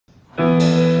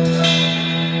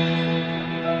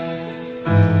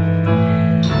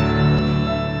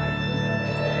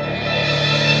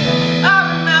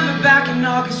Back in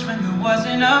August when there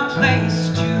wasn't a place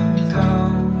to go.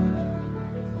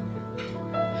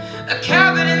 A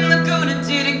cabin in Laguna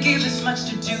didn't give us much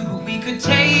to do, but we could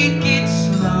take it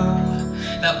slow.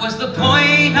 That was the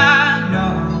point, I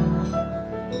know.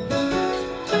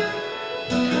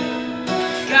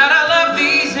 God, I love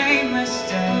these aimless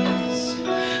days,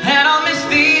 and I'll miss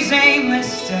these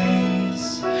aimless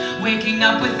days. Waking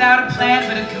up without a plan,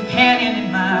 but a companion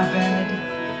in my bed.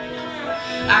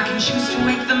 I can choose to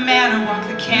wake the man or walk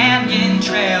the canyon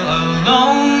trail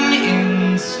alone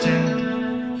instead.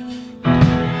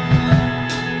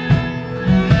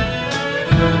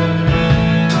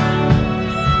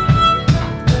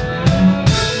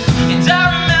 And I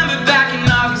remember back in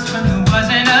August when there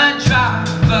wasn't a drop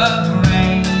of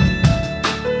rain.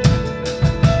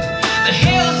 The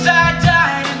hillside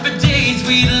died and for days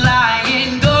we'd lie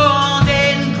in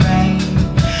golden grain,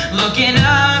 looking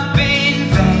up.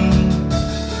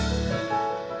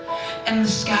 And the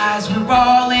skies were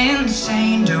all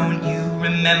insane, don't you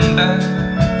remember?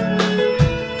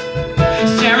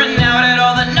 Staring out at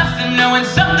all the nothing, knowing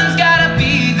something's gotta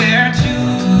be there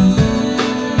too.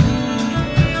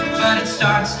 But it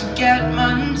starts to get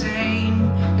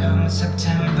mundane come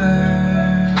September,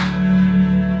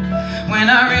 when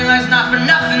I realize not for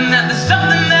nothing that there's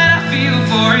something that I feel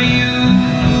for you.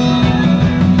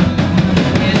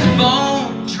 It's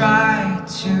bone dry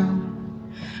too.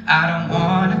 I don't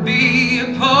wanna be a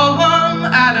poem,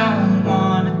 I don't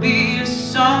wanna be a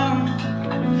song.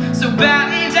 So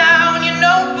batten down your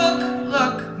notebook,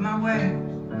 look my way.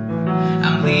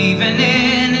 I'm leaving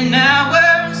in an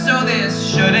hour, so this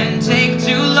shouldn't take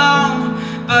too long.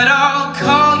 But I'll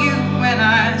call you when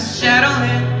I settle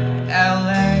in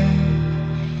LA.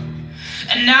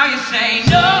 And now you say,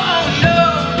 no, no,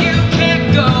 you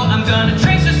can't go. I'm gonna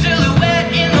trace a silhouette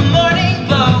in the morning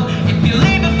glow. If you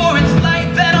leave before it's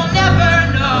light, then I'll never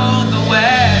know the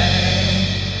way.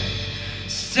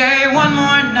 Stay one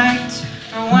more night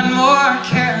for one more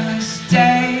careless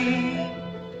day.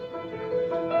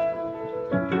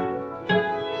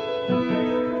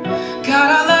 God,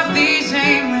 I love these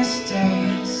aimless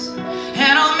days,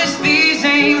 and I'll miss these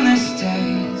aimless